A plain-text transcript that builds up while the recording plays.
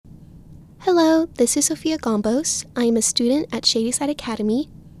Hello, this is Sophia. I am a student at Shadyside Academy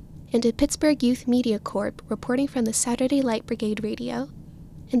and a Pittsburgh Youth Media Corp reporting from the Saturday Light Brigade Radio.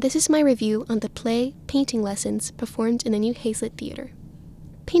 And this is my review on the play Painting Lessons performed in the new Hazlett Theater.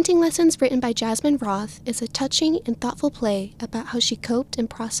 Painting Lessons, written by Jasmine Roth, is a touching and thoughtful play about how she coped and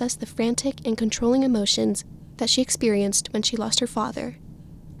processed the frantic and controlling emotions that she experienced when she lost her father,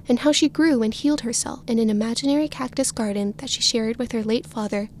 and how she grew and healed herself in an imaginary cactus garden that she shared with her late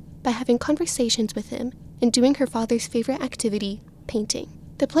father by having conversations with him and doing her father's favorite activity, painting.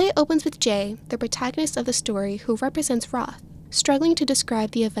 The play opens with Jay, the protagonist of the story who represents Roth, struggling to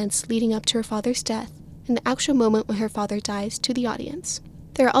describe the events leading up to her father's death and the actual moment when her father dies to the audience.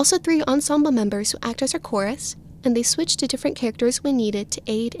 There are also 3 ensemble members who act as her chorus, and they switch to different characters when needed to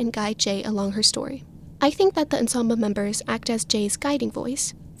aid and guide Jay along her story. I think that the ensemble members act as Jay's guiding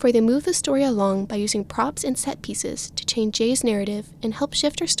voice, for they move the story along by using props and set pieces to change Jay's narrative and help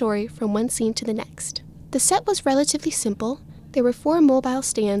shift her story from one scene to the next. The set was relatively simple. There were 4 mobile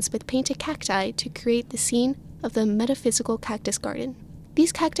stands with painted cacti to create the scene of the metaphysical cactus garden.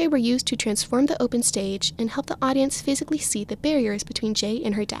 These cacti were used to transform the open stage and help the audience physically see the barriers between Jay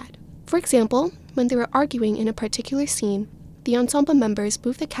and her dad. For example, when they were arguing in a particular scene, the ensemble members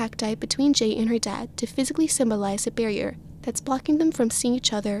moved the cacti between Jay and her dad to physically symbolize a barrier that's blocking them from seeing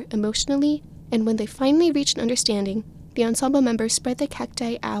each other emotionally, and when they finally reached an understanding, the ensemble members spread the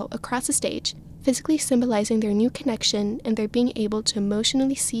cacti out across the stage, physically symbolizing their new connection and their being able to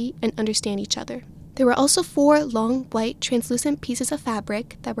emotionally see and understand each other. There were also 4 long, white, translucent pieces of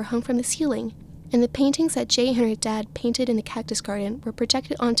fabric that were hung from the ceiling, and the paintings that Jay and her dad painted in the cactus garden were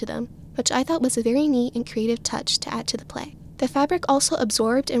projected onto them, which I thought was a very neat and creative touch to add to the play. The fabric also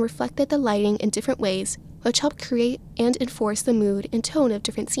absorbed and reflected the lighting in different ways, which helped create and enforce the mood and tone of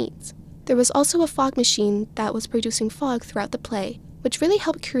different scenes. There was also a fog machine that was producing fog throughout the play, which really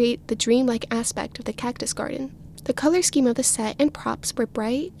helped create the dreamlike aspect of the cactus garden. The color scheme of the set and props were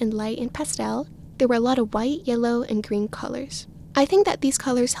bright and light and pastel. There were a lot of white, yellow, and green colors. I think that these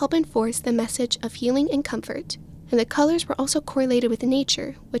colors help enforce the message of healing and comfort, and the colors were also correlated with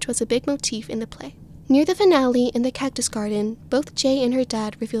nature, which was a big motif in the play. Near the finale in the cactus garden, both Jay and her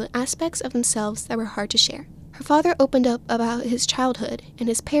dad revealed aspects of themselves that were hard to share. Her father opened up about his childhood and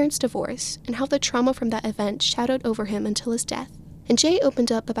his parents' divorce and how the trauma from that event shadowed over him until his death. And Jay opened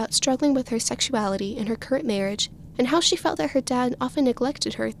up about struggling with her sexuality in her current marriage and how she felt that her dad often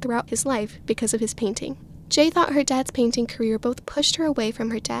neglected her throughout his life because of his painting. Jay thought her dad's painting career both pushed her away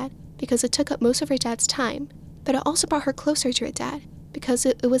from her dad because it took up most of her dad's time, but it also brought her closer to her dad because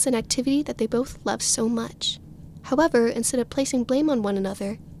it was an activity that they both loved so much. However, instead of placing blame on one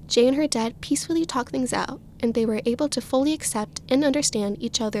another, Jay and her dad peacefully talked things out, and they were able to fully accept and understand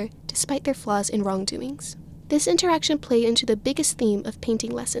each other despite their flaws and wrongdoings. This interaction played into the biggest theme of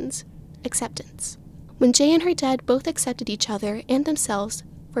Painting Lessons: acceptance. When Jay and her dad both accepted each other and themselves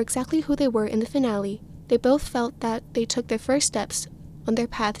for exactly who they were in the finale, they both felt that they took their first steps on their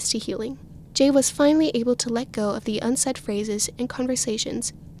paths to healing. Jay was finally able to let go of the unsaid phrases and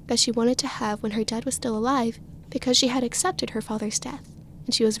conversations that she wanted to have when her dad was still alive because she had accepted her father's death,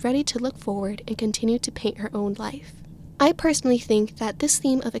 and she was ready to look forward and continue to paint her own life. I personally think that this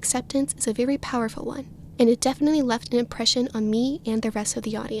theme of acceptance is a very powerful one, and it definitely left an impression on me and the rest of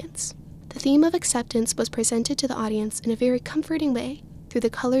the audience. The theme of acceptance was presented to the audience in a very comforting way through the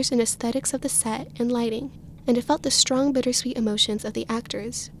colors and aesthetics of the set and lighting, and it felt the strong bittersweet emotions of the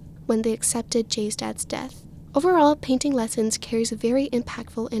actors when they accepted Jay's dad's death. Overall, Painting Lessons carries a very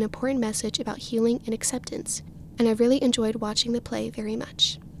impactful and important message about healing and acceptance, and I really enjoyed watching the play very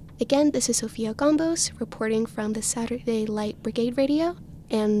much. Again, this is Sophia reporting from the Saturday Light Brigade Radio,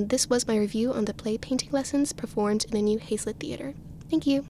 and this was my review on the play Painting Lessons performed in the new Hazlett Theater. Thank you.